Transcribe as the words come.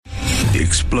The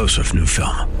explosive new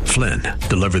film, Flynn,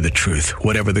 deliver the truth,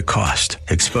 whatever the cost,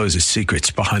 exposes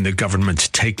secrets behind the government's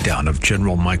takedown of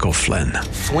General Michael Flynn.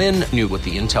 Flynn knew what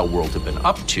the intel world had been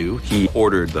up to. He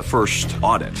ordered the first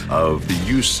audit of the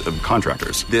use of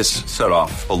contractors. This set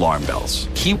off alarm bells.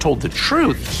 He told the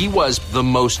truth. He was the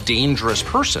most dangerous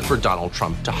person for Donald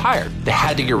Trump to hire. They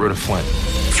had to get rid of Flynn.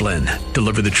 Flynn,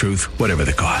 deliver the truth, whatever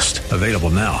the cost. Available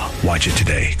now. Watch it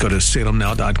today. Go to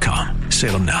salemnow.com.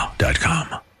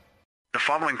 salemnow.com. The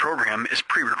following program is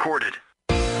pre-recorded.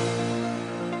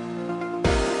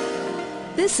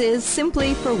 This is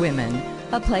Simply for Women,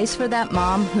 a place for that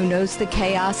mom who knows the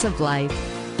chaos of life,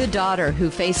 the daughter who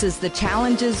faces the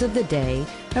challenges of the day,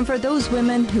 and for those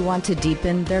women who want to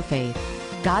deepen their faith.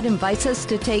 God invites us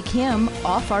to take Him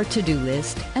off our to-do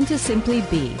list and to simply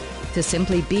be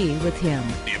with Him.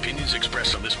 The opinions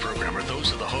expressed on this program are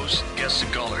those of the hosts, guests,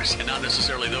 and callers, and not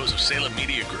necessarily those of Salem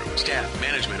Media Group, staff,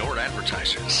 management, or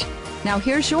advertisers. Now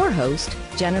here's your host,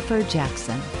 Jennifer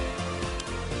Jackson.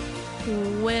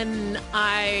 When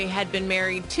I had been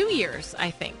married 2 years, I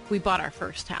think, we bought our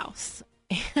first house.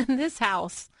 And this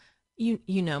house, you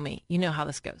know me. You know how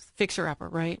this goes. Fixer-upper,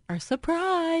 right? Our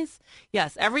surprise.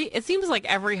 Yes, it seems like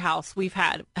every house we've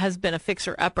had has been a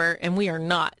fixer-upper, and we are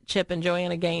not Chip and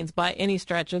Joanna Gaines by any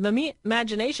stretch of the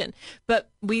imagination. But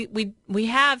we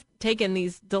have taken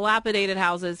these dilapidated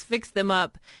houses, fixed them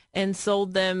up, and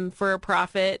sold them for a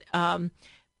profit.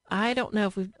 I don't know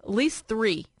if we've at least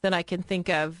 3 that I can think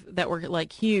of that were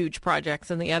like huge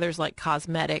projects, and the others like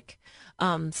cosmetic,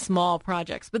 small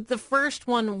projects. But the first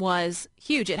one was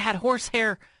huge. It had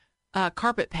horsehair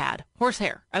carpet pad.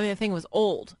 Horsehair. I mean, the thing was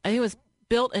old. I think it was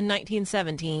built in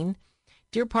 1917,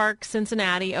 Deer Park,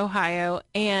 Cincinnati, Ohio.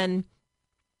 And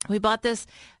we bought this,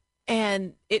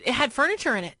 and it had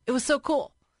furniture in it. It was so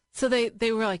cool. So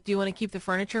they were like, do you want to keep the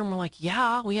furniture? And we're like,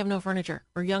 yeah, we have no furniture.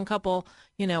 We're a young couple.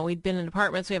 You know, we'd been in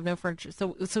apartments. We have no furniture.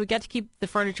 So we got to keep the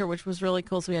furniture, which was really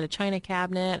cool. So we had a china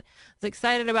cabinet. I was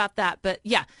excited about that. But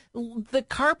yeah, the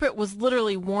carpet was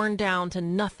literally worn down to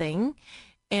nothing.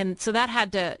 And so that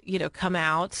had to, come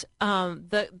out.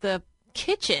 The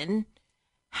kitchen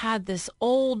had this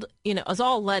old, it was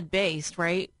all lead based,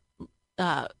 right?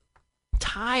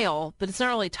 Tile, but it's not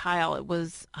really tile. It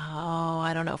was,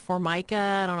 I don't know, Formica.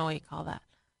 I don't know what you call that.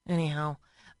 Anyhow,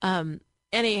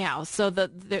 so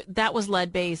that was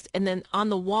lead based. And then on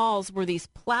the walls were these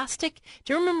plastic.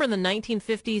 Do you remember the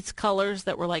 1950s colors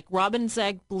that were like robin's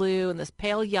egg blue and this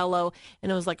pale yellow,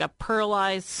 and it was like a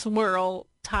pearlized swirl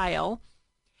tile,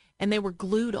 and they were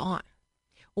glued on.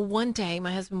 Well, one day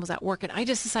my husband was at work, and I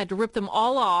just decided to rip them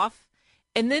all off.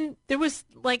 And then there was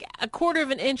like a 1/4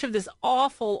 of an inch of this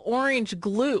awful orange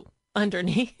glue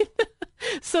underneath.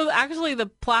 So actually the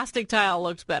plastic tile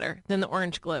looked better than the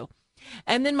orange glue.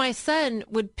 And then my son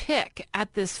would pick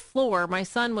at this floor. My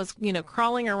son was,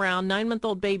 crawling around,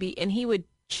 9-month-old baby, and he would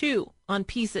chew on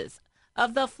pieces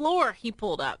of the floor he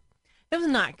pulled up. It was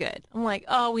not good. I'm like,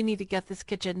 oh, we need to get this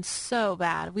kitchen so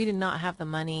bad. We did not have the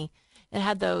money. It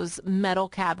had those metal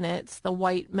cabinets, the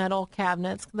white metal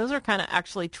cabinets. Those are kind of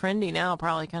actually trendy now,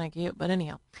 probably kind of cute, but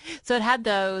anyhow. So it had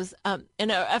those. And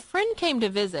a friend came to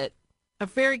visit, a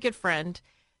very good friend,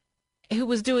 who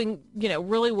was doing,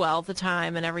 really well at the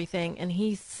time and everything. And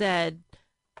he said,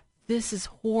 this is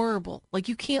horrible. Like,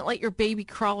 you can't let your baby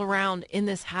crawl around in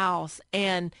this house.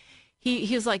 And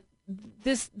he was like,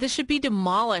 this should be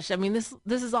demolished. I mean, this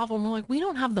is awful. And we're like, we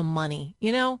don't have the money,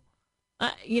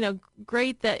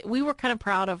 great that we were kind of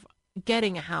proud of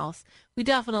getting a house. We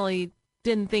definitely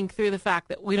didn't think through the fact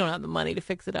that we don't have the money to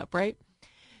fix it up, right?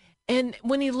 And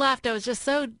when he left, I was just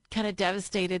so kind of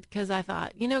devastated because I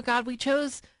thought, God, we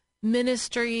chose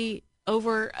ministry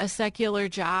over a secular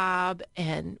job,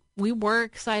 and we were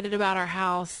excited about our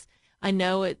house. I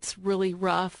know it's really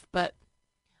rough, but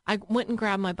I went and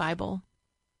grabbed my Bible.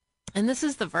 And this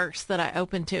is the verse that I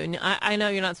opened to. And I know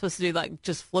you're not supposed to do like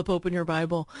just flip open your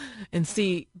Bible and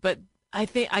see, but I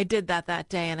think I did that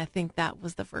day. And I think that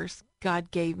was the verse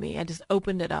God gave me. I just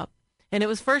opened it up. And it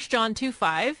was 1 John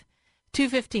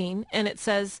 2:15. And it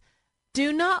says,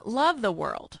 do not love the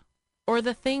world or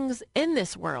the things in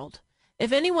this world.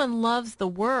 If anyone loves the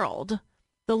world,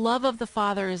 the love of the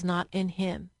Father is not in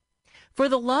him. For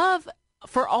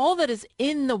all that is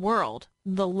in the world,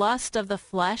 the lust of the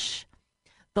flesh,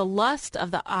 the lust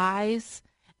of the eyes,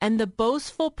 and the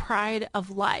boastful pride of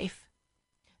life.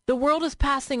 The world is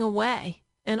passing away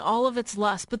and all of its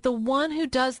lust, but the one who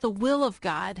does the will of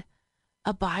God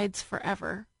abides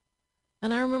forever.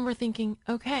 And I remember thinking,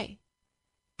 okay,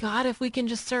 God, if we can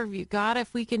just serve you, God,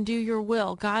 if we can do your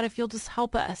will, God, if you'll just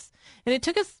help us. And it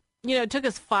took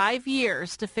us 5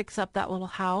 years to fix up that little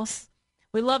house.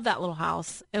 We loved that little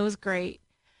house. It was great.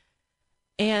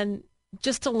 And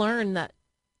just to learn that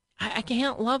I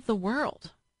can't love the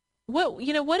world. What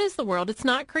is the world? It's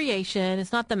not creation.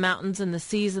 It's not the mountains and the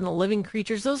seas and the living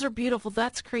creatures. Those are beautiful.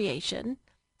 That's creation.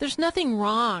 There's nothing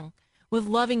wrong with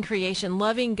loving creation,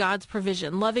 loving God's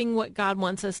provision, loving what God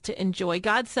wants us to enjoy.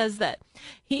 God says that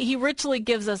he richly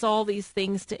gives us all these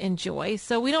things to enjoy.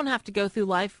 So we don't have to go through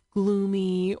life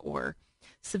gloomy or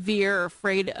severe or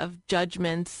afraid of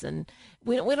judgments. And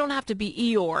we don't have to be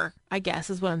Eeyore, I guess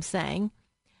is what I'm saying.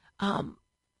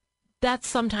 That's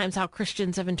sometimes how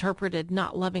Christians have interpreted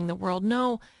not loving the world.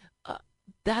 No,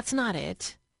 that's not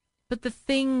it. But the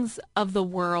things of the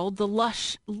world, the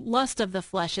lust of the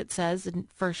flesh, it says in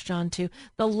 1 John 2,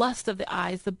 the lust of the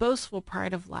eyes, the boastful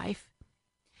pride of life.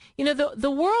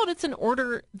 The world, it's an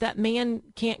order that man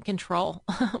can't control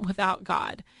without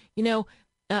God.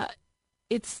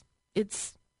 It's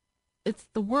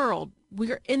the world.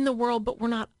 We're in the world, but we're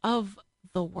not of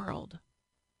the world.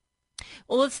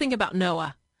 Well, let's think about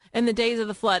Noah and the days of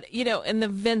the flood, and the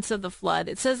events of the flood.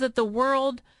 It says that the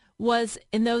world was,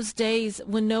 in those days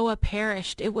when Noah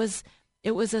perished, it was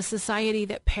a society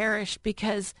that perished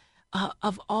because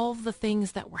of all the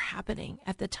things that were happening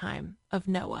at the time of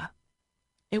Noah.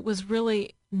 It was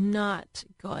really not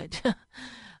good.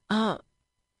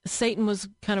 Satan was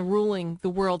kind of ruling the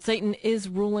world. Satan is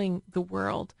ruling the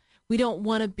world. We don't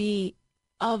want to be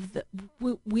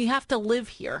we have to live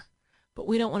here, but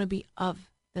we don't want to be of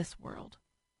this world.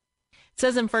 It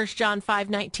says in 1 John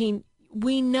 5:19,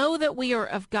 we know that we are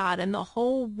of God, and the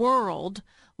whole world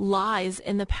lies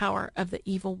in the power of the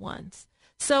evil ones.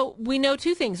 So we know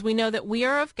two things. We know that we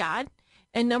are of God,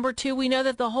 and number two, we know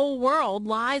that the whole world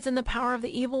lies in the power of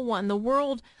the evil one. The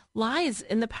world lies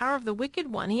in the power of the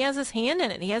wicked one. He has his hand in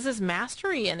it. He has his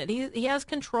mastery in it. He has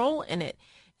control in it.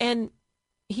 And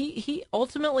he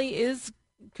ultimately is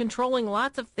controlling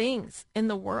lots of things in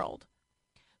the world.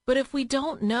 But if we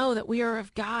don't know that we are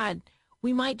of God,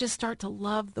 we might just start to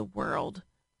love the world.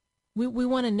 We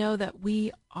want to know that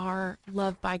we are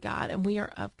loved by God and we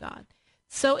are of God.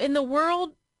 So in the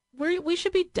world, we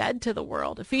should be dead to the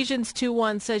world. Ephesians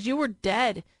 2:1 says, you were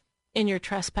dead in your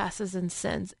trespasses and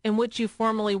sins, in which you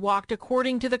formerly walked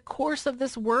according to the course of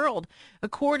this world,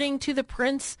 according to the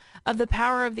prince of the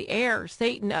power of the air,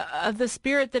 Satan, of the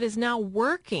spirit that is now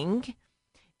working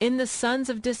in the sons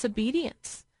of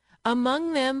disobedience.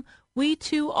 Among them, we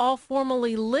too all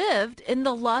formerly lived in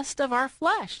the lust of our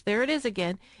flesh. There it is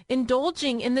again,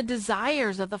 indulging in the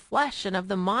desires of the flesh and of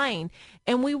the mind.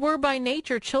 And we were by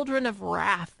nature children of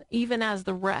wrath, even as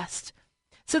the rest.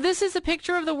 So this is a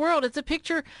picture of the world. It's a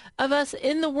picture of us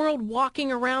in the world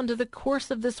walking around to the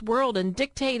course of this world and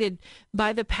dictated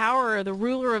by the power or the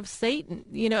ruler of Satan,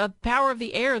 power of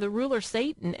the air, the ruler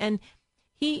Satan. And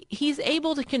he's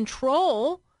able to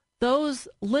control those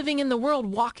living in the world,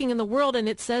 walking in the world, and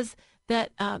it says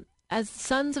that as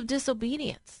sons of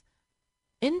disobedience.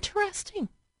 Interesting.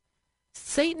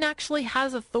 Satan actually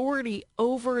has authority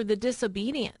over the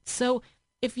disobedient. So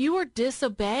if you are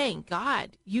disobeying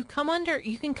God, you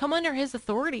can come under his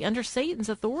authority, under Satan's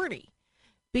authority,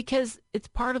 because it's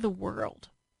part of the world.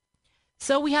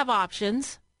 So we have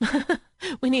options.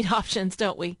 We need options,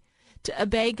 don't we? To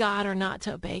obey God or not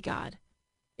to obey God.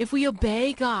 If we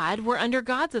obey God, we're under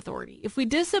God's authority. If we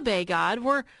disobey God,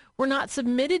 we're not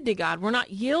submitted to God. We're not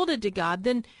yielded to God.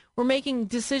 Then we're making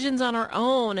decisions on our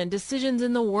own and decisions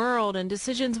in the world and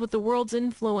decisions with the world's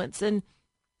influence. And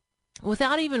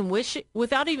without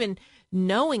even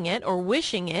knowing it or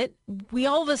wishing it, we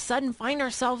all of a sudden find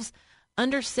ourselves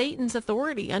under Satan's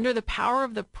authority, under the power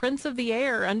of the prince of the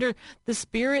air, under the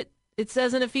spirit, it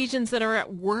says in Ephesians, that are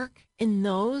at work in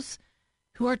those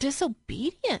who are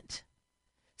disobedient.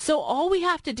 So all we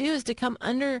have to do is to come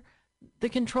under the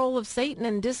control of Satan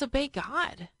and disobey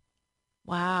God.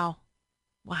 Wow.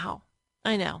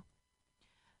 I know.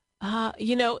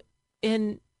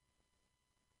 In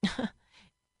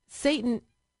Satan,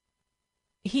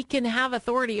 he can have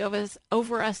authority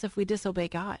over us if we disobey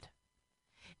God.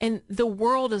 And the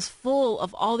world is full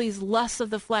of all these lusts of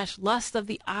the flesh, lusts of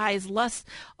the eyes,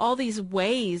 all these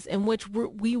ways in which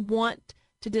we want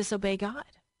to disobey God.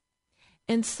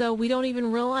 And so we don't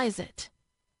even realize it.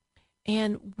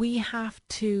 And we have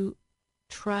to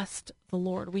trust the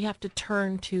Lord. We have to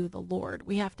turn to the Lord.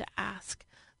 We have to ask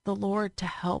the Lord to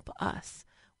help us.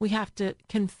 We have to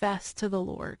confess to the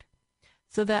Lord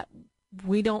so that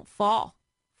we don't fall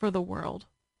for the world.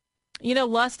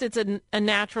 Lust, it's a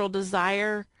natural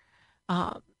desire.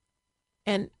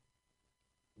 And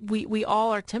we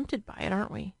all are tempted by it,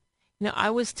 aren't we? I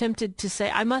was tempted to say,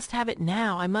 I must have it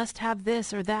now. I must have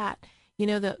this or that.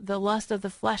 The lust of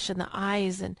the flesh and the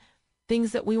eyes and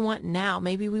things that we want now.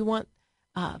 Maybe we want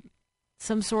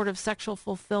some sort of sexual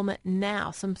fulfillment now,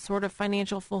 some sort of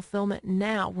financial fulfillment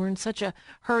now. We're in such a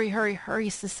hurry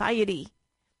society.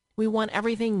 We want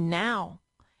everything now.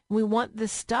 We want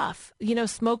this stuff.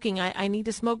 Smoking, I need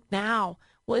to smoke now.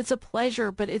 Well, it's a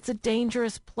pleasure, but it's a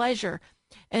dangerous pleasure.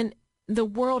 And the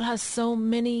world has so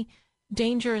many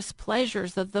dangerous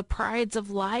pleasures, the prides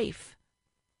of life,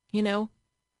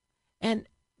 and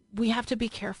we have to be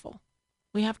careful.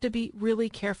 We have to be really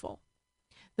careful.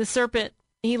 The serpent,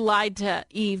 he lied to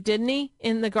Eve, didn't he,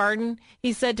 in the garden?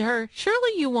 He said to her,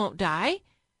 surely you won't die,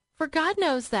 for God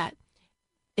knows that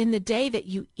in the day that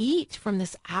you eat from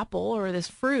this apple or this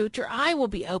fruit, your eye will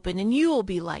be open and you will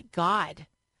be like God,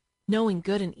 knowing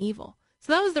good and evil.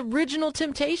 So that was the original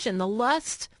temptation, the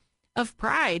lust of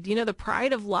pride, the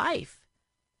pride of life.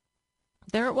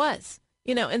 There it was,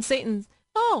 and Satan,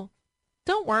 oh,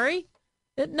 don't worry.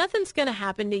 Nothing's going to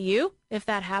happen to you if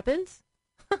that happens.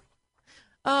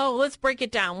 Oh, let's break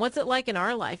it down. What's it like in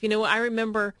our life? I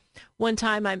remember one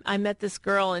time I met this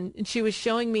girl and she was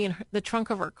showing me in the trunk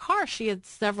of her car, she had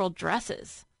several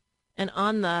dresses. And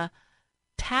on the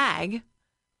tag,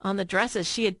 on the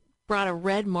dresses, she had brought a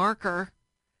red marker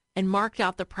and marked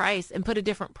out the price and put a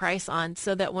different price on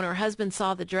so that when her husband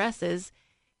saw the dresses,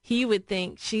 he would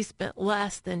think she spent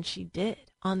less than she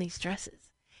did on these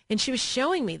dresses. And she was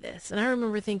showing me this. And I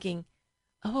remember thinking,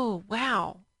 oh,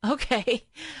 wow. Okay.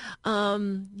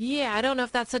 Yeah, I don't know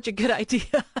if that's such a good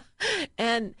idea.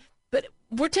 But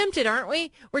we're tempted, aren't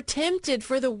we? We're tempted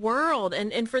for the world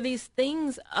and for these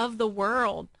things of the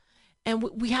world. And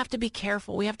we have to be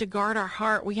careful. We have to guard our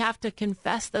heart. We have to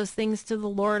confess those things to the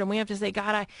Lord. And we have to say,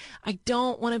 God, I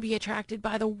don't want to be attracted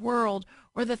by the world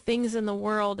or the things in the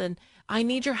world. And I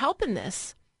need your help in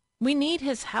this. We need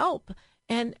his help.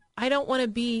 And I don't want to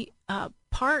be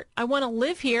I want to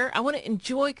live here. I want to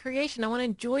enjoy creation. I want to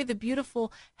enjoy the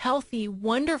beautiful, healthy,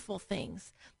 wonderful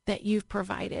things that you've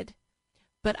provided.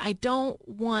 But I don't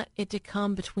want it to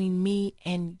come between me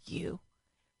and you.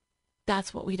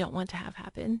 That's what we don't want to have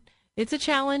happen. It's a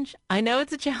challenge. I know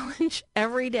it's a challenge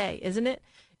every day, isn't it?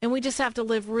 And we just have to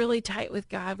live really tight with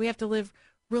God. We have to live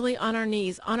really on our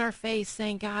knees, on our face,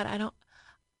 saying, God,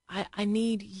 I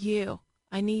need you.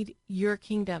 I need your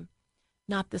kingdom.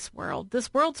 Not this world.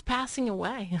 This world's passing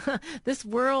away. This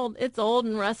world, it's old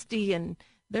and rusty, and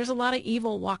there's a lot of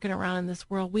evil walking around in this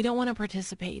world. We don't want to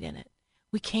participate in it.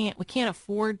 We can't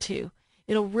afford to.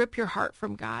 It'll rip your heart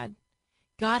from God.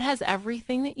 God has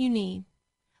everything that you need.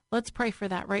 Let's pray for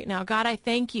that right now. God, I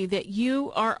thank you that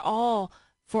you are all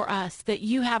for us, that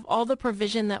you have all the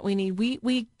provision that we need.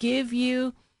 We give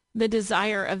you the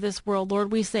desire of this world.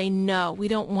 Lord, we say no. We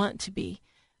don't want to be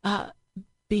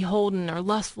beholden or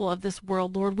lustful of this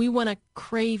world, Lord. We want to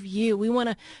crave you. We want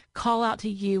to call out to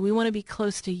you. We want to be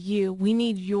close to you. We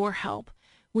need your help.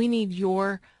 We need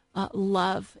your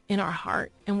love in our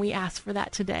heart. And we ask for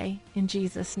that today in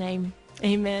Jesus' name.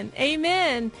 Amen.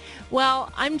 Amen.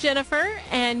 Well, I'm Jennifer,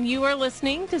 and you are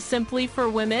listening to Simply for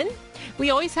Women.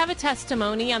 We always have a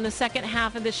testimony on the second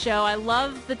half of the show. I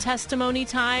love the testimony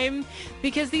time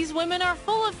because these women are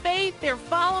full of faith. They're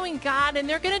following God, and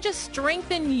they're going to just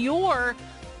strengthen your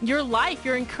life,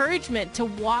 your encouragement to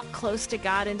walk close to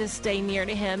God and to stay near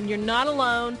to him. You're not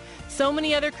alone. So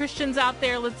many other Christians out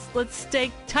there. Let's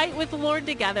stay tight with the Lord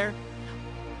together.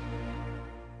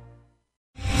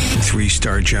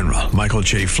 3-star General Michael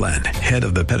J. Flynn, head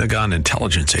of the Pentagon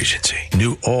Intelligence Agency,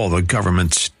 knew all the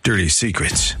government's dirty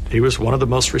secrets. He was one of the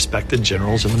most respected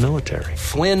generals in the military.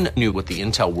 Flynn knew what the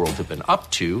intel world had been up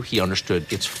to. He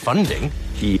understood its funding.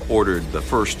 He ordered the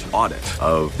first audit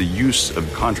of the use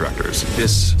of contractors.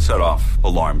 This set off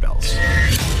alarm bells.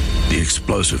 The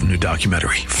explosive new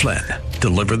documentary, Flynn,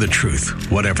 Deliver the Truth,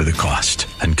 Whatever the Cost,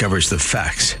 uncovers the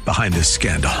facts behind this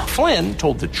scandal. Flynn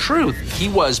told the truth. He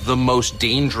was the most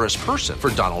dangerous person for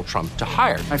Donald Trump to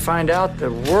hire. I find out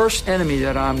the worst enemy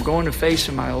that I'm going to face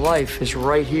in my life is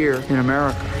right here in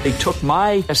America. They took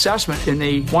my assessment and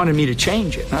they wanted me to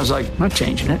change it. And I was like, I'm not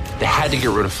changing it. They had to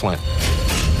get rid of Flynn.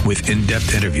 With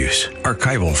in-depth interviews,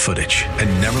 archival footage,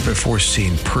 and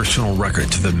never-before-seen personal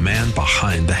records of the man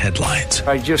behind the headlines.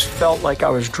 I just felt like I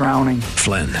was drowning.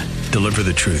 Flynn, Deliver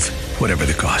the Truth, Whatever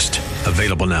the Cost.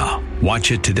 Available now.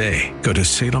 Watch it today. Go to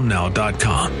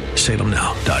salemnow.com.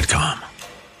 salemnow.com.